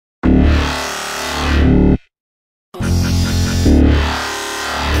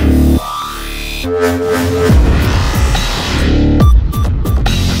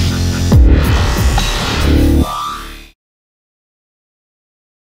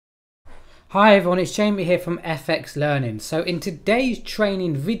Hi everyone, it's Jamie here from FX Learning. So in today's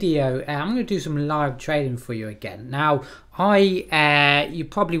training video, I'm going to do some live trading for you again. Now, you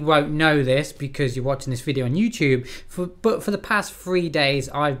probably won't know this because you're watching this video on YouTube, but for the past 3 days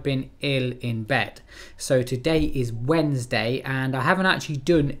I've been ill in bed. So today is Wednesday and I haven't actually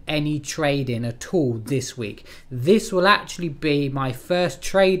done any trading at all this week. This will actually be my first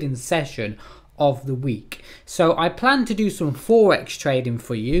trading session of the week. So I plan to do some Forex trading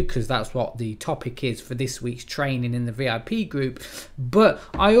for you because that's what the topic is for this week's training in the VIP group, but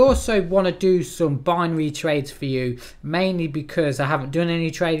I also want to do some binary trades for you, mainly because I haven't done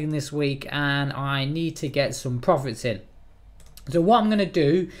any trading this week and I need to get some profits in. So what I'm going to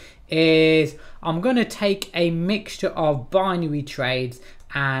do is I'm going to take a mixture of binary trades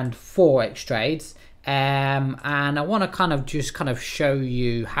and Forex trades, and I want to just show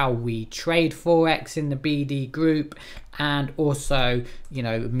you how we trade Forex in the BD group, and also, you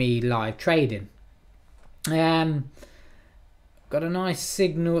know, me live trading. Got a nice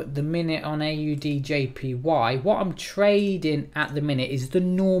signal at the minute on AUD JPY. What I'm trading at the minute is the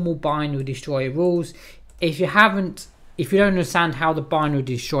normal binary destroyer rules. If you don't understand how the binary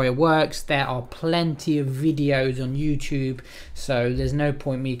destroyer works, there are plenty of videos on YouTube, so there's no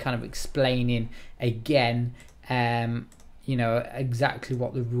point me explaining again you know, exactly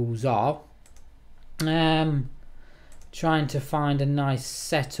what the rules are. Trying to find a nice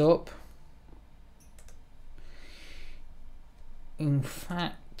setup. In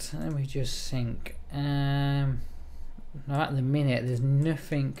fact, let me just think. At the minute there's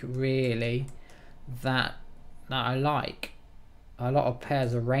nothing really that I like. A lot of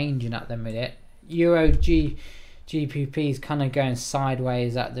pairs are ranging at the minute. GBP is going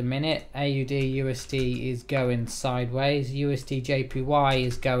sideways at the minute. AUD USD is going sideways. USD JPY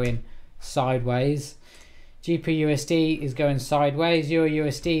is going sideways. GP USD is going sideways. Euro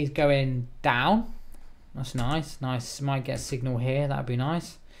USD is going down. That's nice. Might get a signal here. That'd be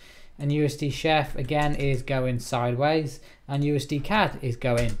nice. And USD Chef again is going sideways, and USD CAD is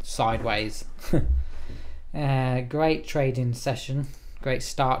going sideways. Great trading session, great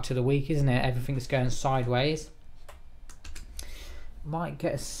start to the week, isn't it? Everything's going sideways. Might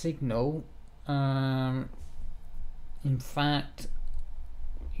get a signal. In fact,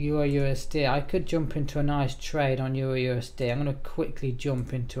 Euro USD, I could jump into a nice trade on Euro USD. I'm going to quickly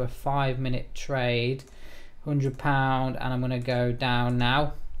jump into a 5-minute trade, £100, and I'm going to go down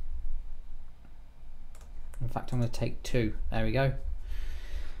now. In fact, I'm going to take 2. There we go.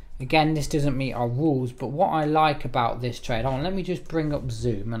 Again, this doesn't meet our rules, but what I like about this trade, hold on, let me just bring up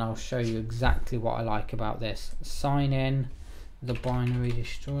Zoom and I'll show you exactly what I like about this. Sign in the binary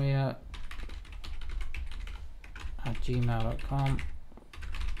destroyer at gmail.com.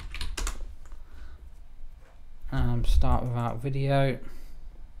 Start without video.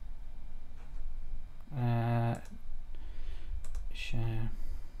 Share.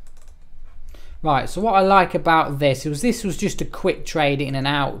 Right, so what I like about this was just a quick trade in and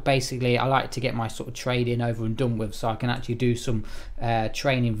out. Basically, I like to get my sort of trading over and done with so I can actually do some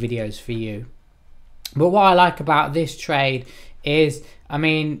training videos for you. But what I like about this trade is, I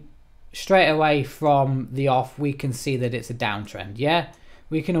mean, straight away from the off, we can see that it's a downtrend. Yeah,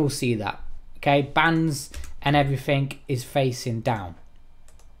 we can all see that. Okay, bands and everything is facing down.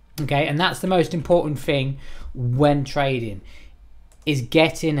 Okay, and that's the most important thing when trading, is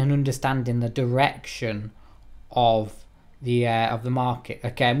getting and understanding the direction of the market.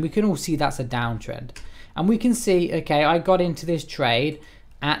 Okay, and we can all see that's a downtrend, and we can see, okay, I got into this trade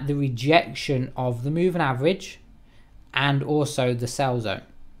at the rejection of the moving average and also the sell zone.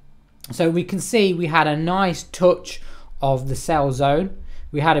 So we can see we had a nice touch of the sell zone,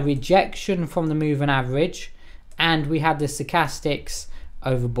 we had a rejection from the moving average, and we had the stochastics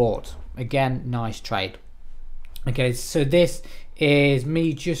overbought. Again, nice trade. Okay, so this is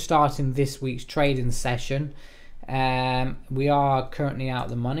me just starting this week's trading session. We are currently out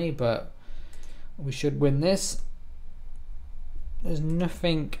the money, but we should win this. There's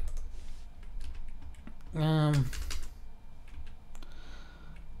nothing.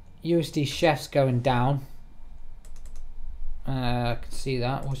 USD Chef's going down. I can see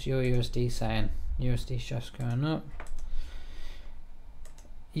that. What's your USD saying? USD Chef's going up.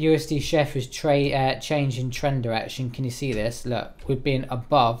 USD Chef is changing trend direction. Can you see this? Look, we're being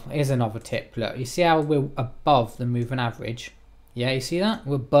above. Here's another tip. Look, you see how we're above the moving average? Yeah, you see that?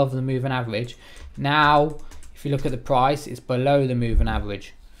 We're above the moving average. Now, if you look at the price, it's below the moving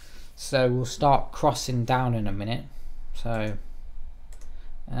average. So we'll start crossing down in a minute. So,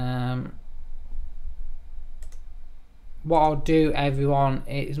 what I'll do, everyone,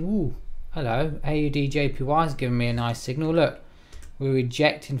 is, ooh, hello, AUD JPY is giving me a nice signal. Look, we're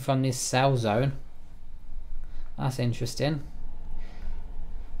rejecting from this sell zone. That's interesting.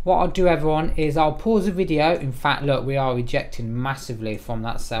 What I'll do, everyone, is I'll pause the video. In fact, look, we are rejecting massively from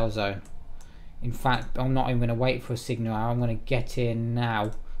that sell zone. In fact, I'm not even going to wait for a signal. I'm going to get in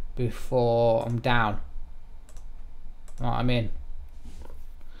now before I'm down. Right, I'm in.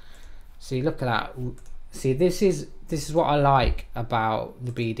 See, look at that. See, this is what I like about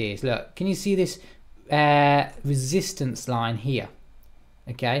the BDs. Look, can you see this resistance line here?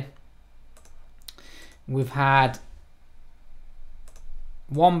 Okay, we've had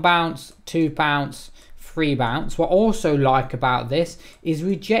 1 bounce, 2 bounce, 3 bounce. What I also like about this is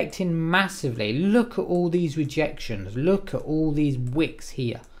rejecting massively. Look at all these rejections. Look at all these wicks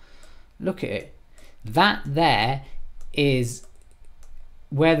here. Look at it. That there is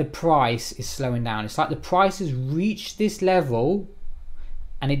where the price is slowing down. It's like the price has reached this level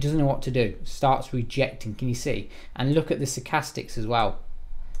and it doesn't know what to do. It starts rejecting. Can you see? And look at the stochastics as well,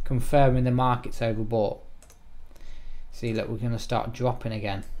 confirming the market's overbought. See, look, we're going to start dropping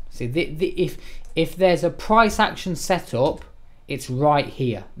again. See, if there's a price action set up, it's right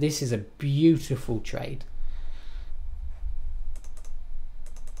here. This is a beautiful trade.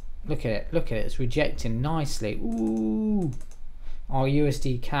 Look at it. Look at it. It's rejecting nicely. Ooh. Our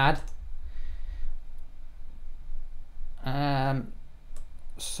USD CAD.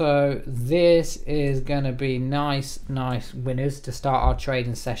 So this is going to be nice winners to start our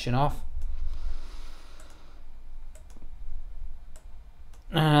trading session off.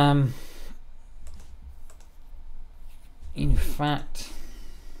 In fact,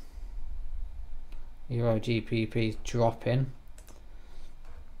 Euro GBP is dropping.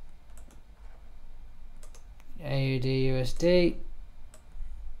 AUD USD.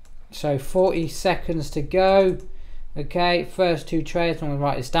 So 40 seconds to go. Okay, first 2 trades. I'm going to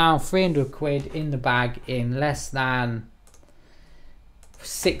write this down. 300 quid in the bag in less than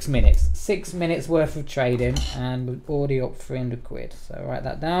 6 minutes. 6 minutes worth of trading, and we're already up 300 quid. So write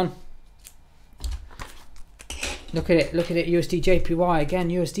that down. Look at it. Look at it. USD JPY again.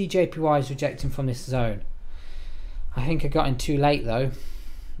 USD JPY is rejecting from this zone. I think I got in too late though.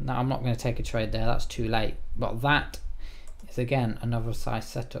 No, I'm not going to take a trade there. That's too late. But that is again another size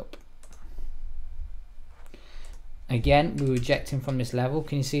setup. Again, we're rejecting from this level.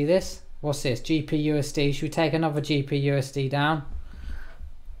 Can you see this? What's this? GP USD. Should we take another GP USD down?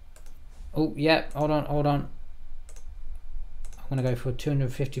 Oh, yeah. Hold on. I'm going to go for a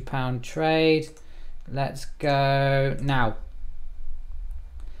 £250 trade. Let's go now.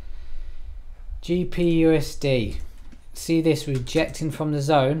 GP USD. See this rejecting from the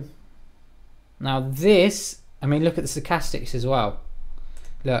zone. Now this, I mean, look at the stochastics as well.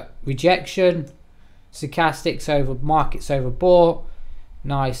 Look, rejection, stochastics over, markets overbought.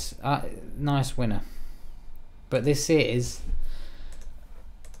 Nice, nice winner. But this is,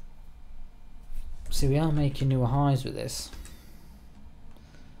 see, we are making new highs with this.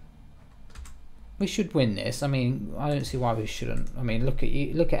 We should win this. I mean, I don't see why we shouldn't. I mean, look at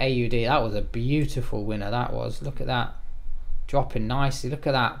AUD. That was a beautiful winner. That was. Look at that, dropping nicely. Look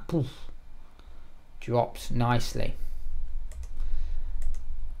at that. Poof. Dropped nicely.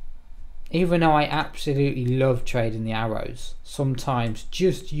 Even though I absolutely love trading the arrows, sometimes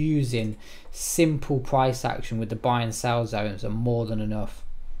just using simple price action with the buy and sell zones are more than enough.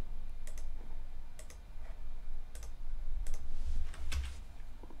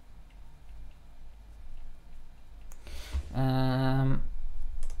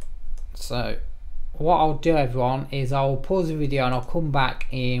 So what I'll do, everyone, is I'll pause the video and I'll come back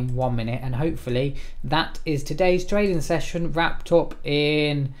in 1 minute, and hopefully that is today's trading session wrapped up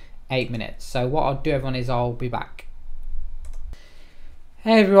in 8 minutes. So what I'll do, everyone, is I'll be back.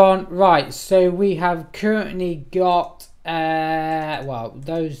 Hey everyone, right, so we have currently got well,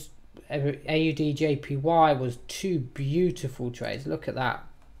 those AUD JPY was 2 beautiful trades. Look at that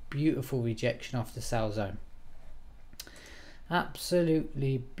beautiful rejection off the sell zone.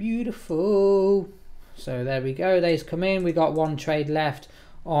 Absolutely beautiful. So there we go, they's come in. We got 1 trade left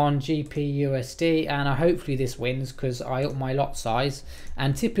on GP USD, and hopefully this wins because I up my lot size.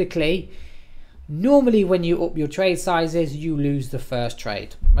 And typically, normally when you up your trade sizes, you lose the first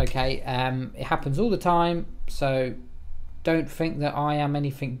trade. Okay, it happens all the time, so don't think that I am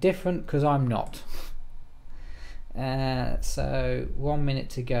anything different, because I'm not. So 1 minute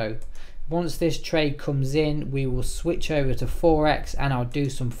to go. Once this trade comes in, we will switch over to Forex, and I'll do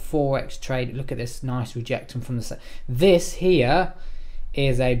some Forex trade. Look at this nice rejection from the set. This here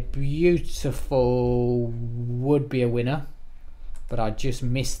is a beautiful, would be a winner, but I just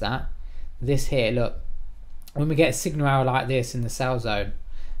missed that. This here, look, when we get a signal arrow like this in the sell zone,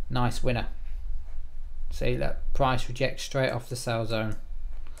 nice winner. See, look, price rejects straight off the sell zone.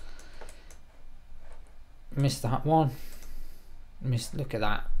 Missed that one. Missed. Look at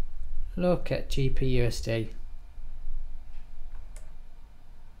that. Look at GPUSD.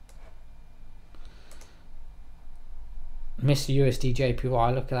 Missed the USD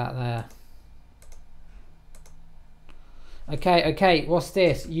JPY. Look at that there. Okay, what's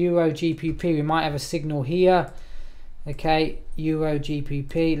this? Euro GBP. We might have a signal here. Okay, Euro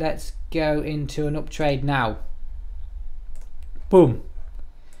GBP. Let's go into an up trade now. Boom.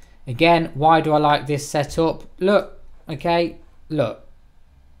 Again, why do I like this setup? Look, okay, look.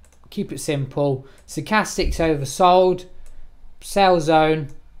 Keep it simple. Stochastics oversold. Sell zone.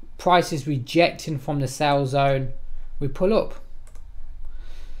 Price is rejecting from the sell zone. We pull up.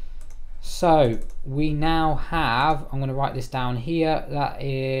 So we now have, I'm going to write this down here, that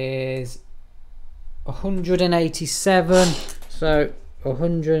is 187. So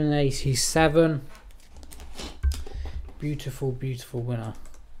 187. Beautiful, beautiful winner.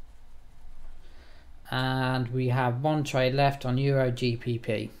 And we have one trade left on Euro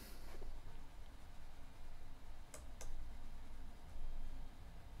GBP.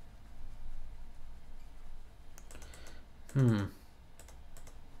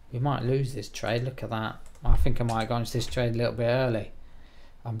 We might lose this trade. Look at that. I think I might have gone to this trade a little bit early.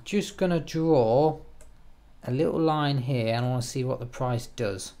 I'm just going to draw a little line here and I want to see what the price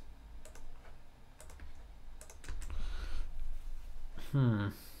does.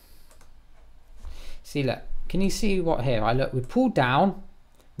 See, look, can you see what here? Look, we pulled down,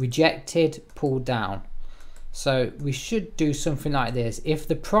 rejected, pulled down. So we should do something like this. If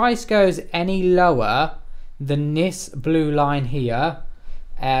the price goes any lower than this blue line here,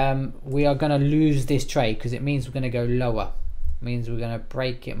 we are going to lose this trade because it means we're going to go lower. It means we're going to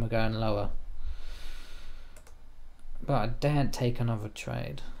break it and we're going lower. But I daren't take another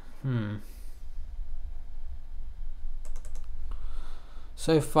trade.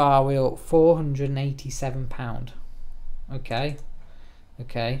 So far we're at £487. Okay.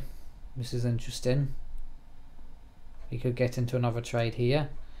 This is interesting. We could get into another trade here.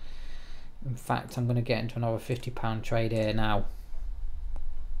 In fact, I'm going to get into another £50 trade here now.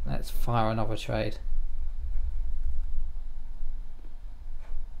 Let's fire another trade.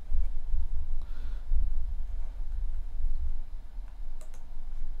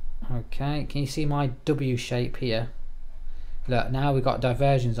 Okay, can you see my W shape here? Look, now we've got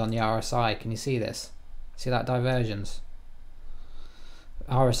diversions on the RSI. Can you see this? See that diversions?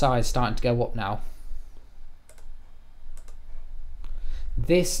 RSI is starting to go up now.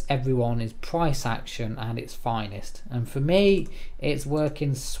 This, everyone, is price action at its finest, and for me it's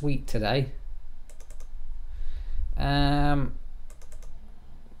working sweet today.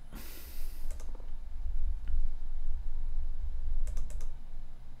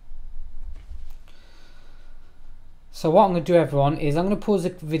 So what I'm going to do, everyone, is I'm going to pause the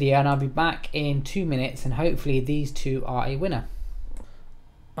video and I'll be back in 2 minutes, and hopefully these two are a winner.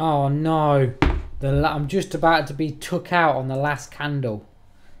 Oh no, I'm just about to be took out on the last candle.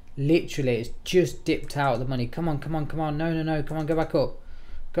 Literally, it's just dipped out of the money. Come on, come on, come on. No, come on, go back up.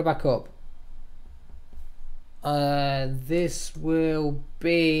 Go back up. This will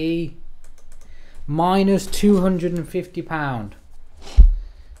be minus £250.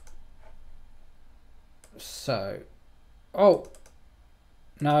 So, oh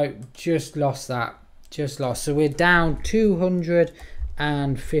no, just lost that. Just lost. So we're down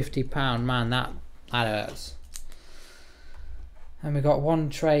 £250. Man, that hurts. And we've got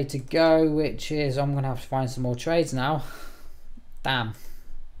one trade to go, which is, I'm going to have to find some more trades now. Damn.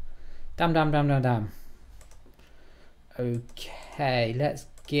 Damn. Okay, let's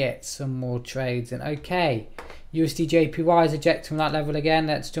get some more trades in. Okay, USD JPY is ejected from that level again.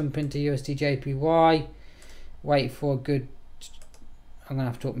 Let's jump into USD JPY. Wait for a good... I'm going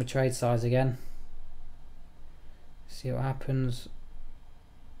to have to up my trade size again. See what happens.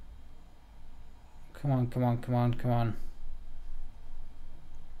 Come on.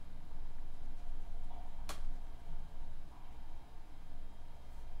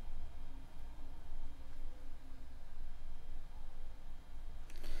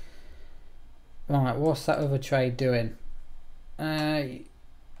 Right, what's that other trade doing? Hold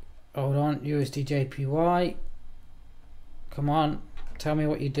on, USD JPY. Come on, tell me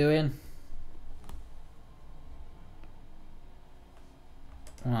what you're doing.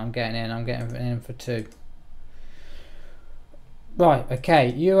 Well, I'm getting in for 2. Right,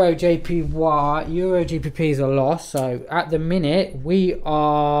 okay, Euro GBP is a loss. So at the minute we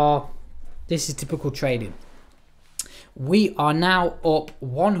are, this is typical trading. We are now up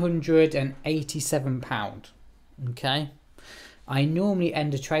 £187. Okay, I normally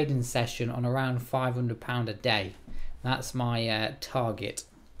end a trading session on around £500 a day. That's my target.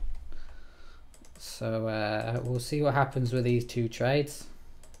 So we'll see what happens with these two trades.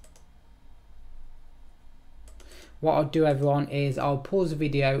 What I'll do, everyone, is I'll pause the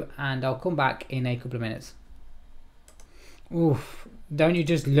video and I'll come back in a couple of minutes. Oof, don't you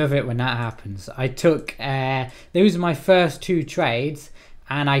just love it when that happens? I took, those are my first two trades,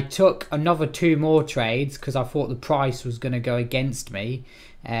 and I took another two more trades because I thought the price was going to go against me,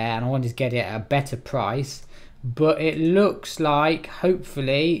 and I wanted to get it at a better price. But it looks like,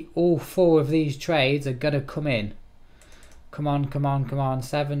 hopefully, all four of these trades are going to come in. Come on, come on, come on.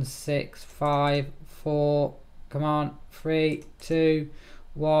 7, 6, 5, 4. Come on. 3, 2,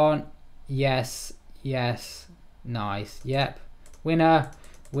 1. Yes, yes. Nice. Yep. Winner,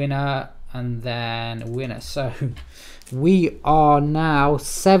 winner, and then winner. So we are now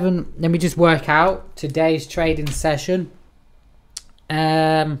 7. Let me just work out today's trading session.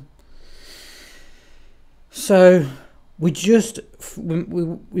 So we just we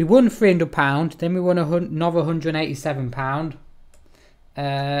won £300, then we won another £187,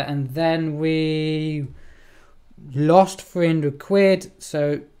 and then we lost 300 quid.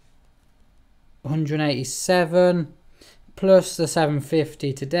 So 187 plus the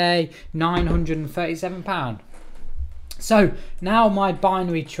 750 today, £937. So now my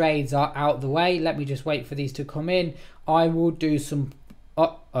binary trades are out the way. Let me just wait for these to come in. I will do some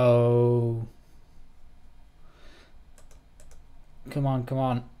come on, come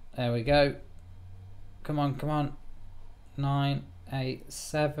on. There we go. Come on, come on. 9, 8,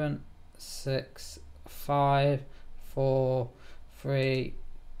 7, 6, 5, 4, 3,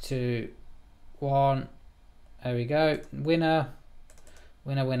 2, 1. There we go. Winner,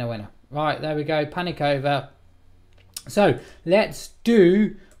 winner, winner, winner. Right, there we go. Panic over. So let's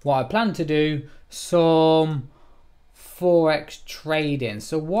do what I plan to do, some Forex trading.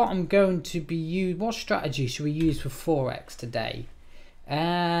 So what I'm going to be what strategy should we use for Forex today?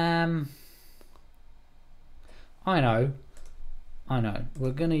 I know.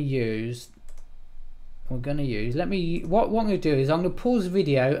 We're gonna use. Let me. What I'm gonna do is I'm gonna pause the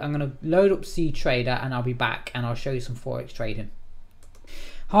video. I'm gonna load up C Trader and I'll be back and I'll show you some Forex trading.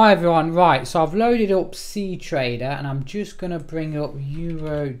 Hi everyone. Right, so I've loaded up C Trader and I'm just gonna bring up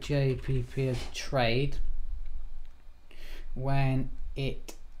Euro JPP as a trade. When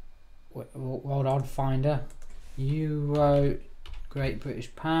it, hold on, finder, Euro, Great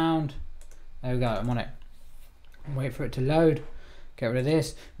British Pound. There we go. I'm on it. Wait for it to load. Get rid of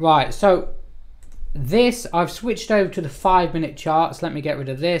this. Right, so this, I've switched over to the 5-minute charts. Let me get rid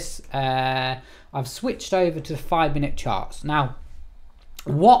of this. I've switched over to the 5-minute charts. Now,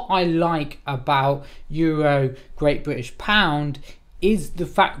 what I like about Euro, Great British Pound is the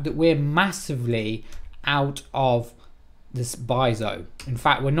fact that we're massively out of this buy zone. In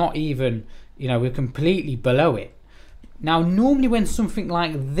fact, we're not even, we're completely below it. Now, normally when something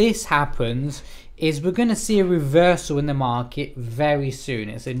like this happens, is we're going to see a reversal in the market very soon.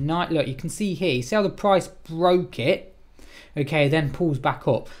 It's a night. Look, you can see here, you see how the price broke it, okay, then pulls back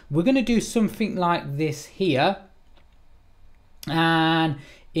up. We're going to do something like this here, and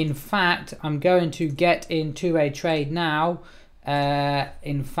in fact, I'm going to get into a trade now.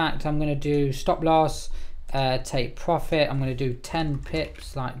 In fact, I'm going to do stop loss, take profit. I'm going to do 10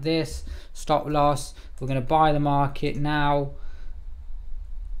 pips like this, stop loss. We're going to buy the market now.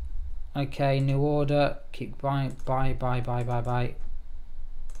 Okay, new order, keep buying, buy.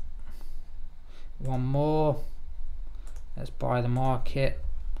 One more, let's buy the market.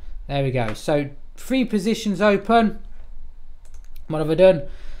 There we go. So 3 positions open. What have I done?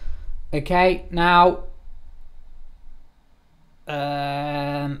 Okay, now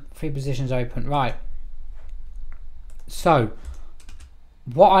 3 positions open. Right, so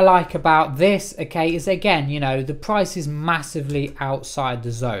what I like about this, okay, is again, the price is massively outside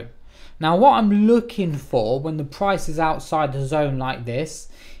the zone. Now, what I'm looking for when the price is outside the zone like this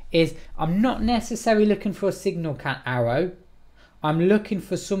is I'm not necessarily looking for a signal arrow. I'm looking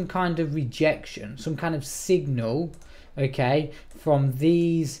for some kind of rejection, some kind of signal, okay, from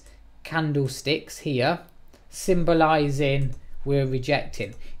these candlesticks here, symbolizing we're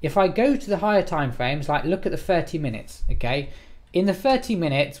rejecting. If I go to the higher time frames, like look at the 30 minutes, okay, in the 30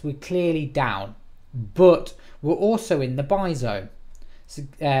 minutes we're clearly down, but we're also in the buy zone. So,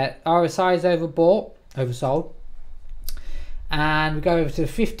 RSI is oversold, and we go over to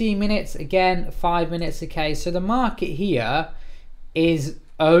 15 minutes again, 5 minutes. Okay, so the market here is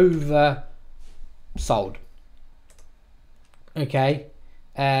oversold. Okay,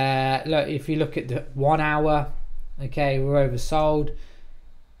 look, if you look at the 1 hour, okay, we're oversold.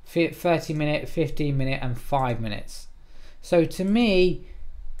 30 minute, 15 minute, and 5 minutes. So to me,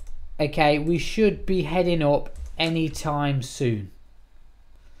 okay, we should be heading up anytime soon.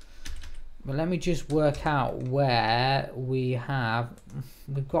 But let me just work out where we've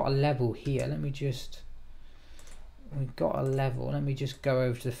got a level here. We've got a level. Let me just go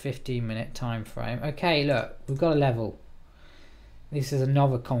over to the 15-minute time frame. Okay, look, we've got a level. This is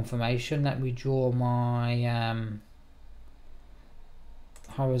another confirmation. Let me draw my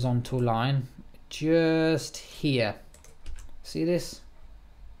horizontal line just here. See this?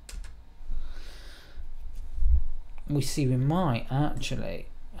 We see we might actually.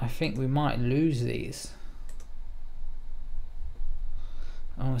 I think we might lose these.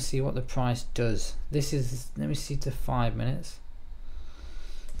 I want to see what the price does. This is, let me see to 5 minutes.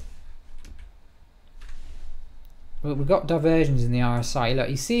 Well, we've got diversions in the RSI. Look,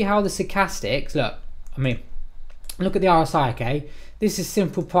 you see how the stochastics, look, I mean, look at the RSI, okay? This is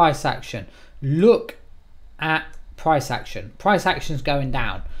simple price action. Look at price action. Price action's going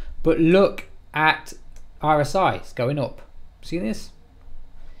down. But look at RSI, it's going up. See this?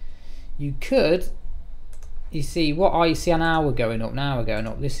 You could, you see what I see an hour going up, now we're going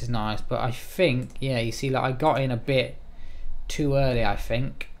up. This is nice, but I think, yeah, you see, like I got in a bit too early, I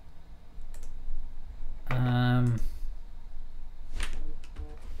think. Here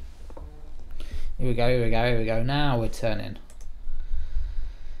we go, here we go, here we go. Now we're turning.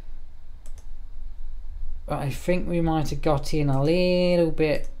 But I think we might have got in a little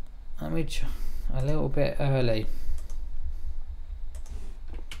bit, a little bit early.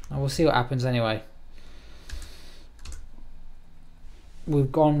 And we'll see what happens anyway. We've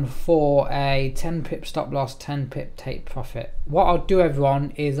gone for a 10 pip stop loss, 10 pip take profit. What I'll do,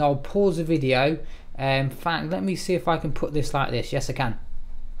 everyone, is I'll pause the video. In fact, let me see if I can put this like this. Yes, I can.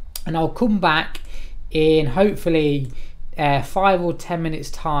 And I'll come back in hopefully 5 or 10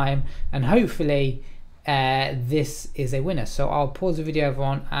 minutes time, and hopefully this is a winner. So I'll pause the video,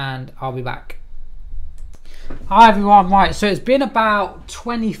 everyone, and I'll be back. Hi everyone, right, so it's been about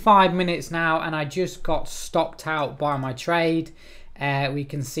 25 minutes now and I just got stopped out by my trade. We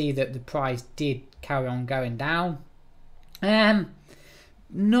can see that the price did carry on going down.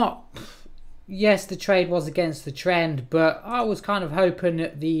 Yes, the trade was against the trend, but I was kind of hoping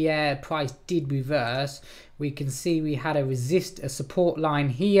that the price did reverse. We can see we had a support line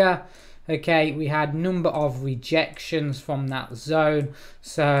here. Okay, we had number of rejections from that zone,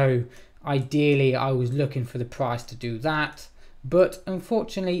 so ideally I was looking for the price to do that, but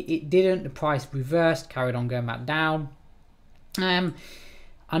unfortunately it didn't. The price reversed, carried on going back down. I'm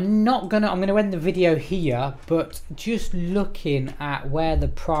gonna end the video here, but just looking at where the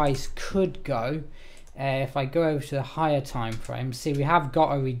price could go, if I go over to the higher time frame, see we have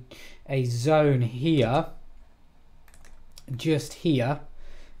got a zone here, just here,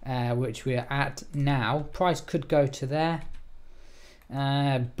 which we're at now. Price could go to there.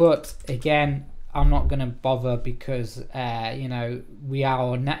 But again, I'm not going to bother because you know, we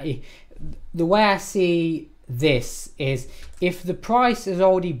are the way I see this is if the price has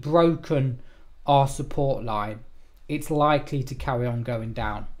already broken our support line, it's likely to carry on going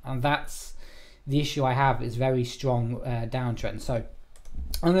down, and that's the issue I have, is very strong downtrend. So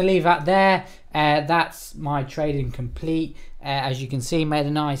I'm going to leave that there. That's my trading complete. As you can see, made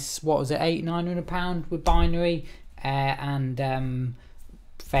a nice, what was it, £800–900 with binary, and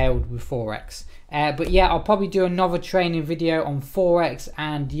failed with Forex. But yeah, I'll probably do another training video on Forex,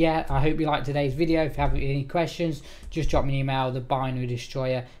 and yeah, I hope you liked today's video. If you have any questions, just drop me an email,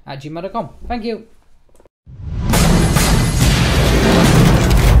 thebinarydestroyer@gmail.com. Thank you.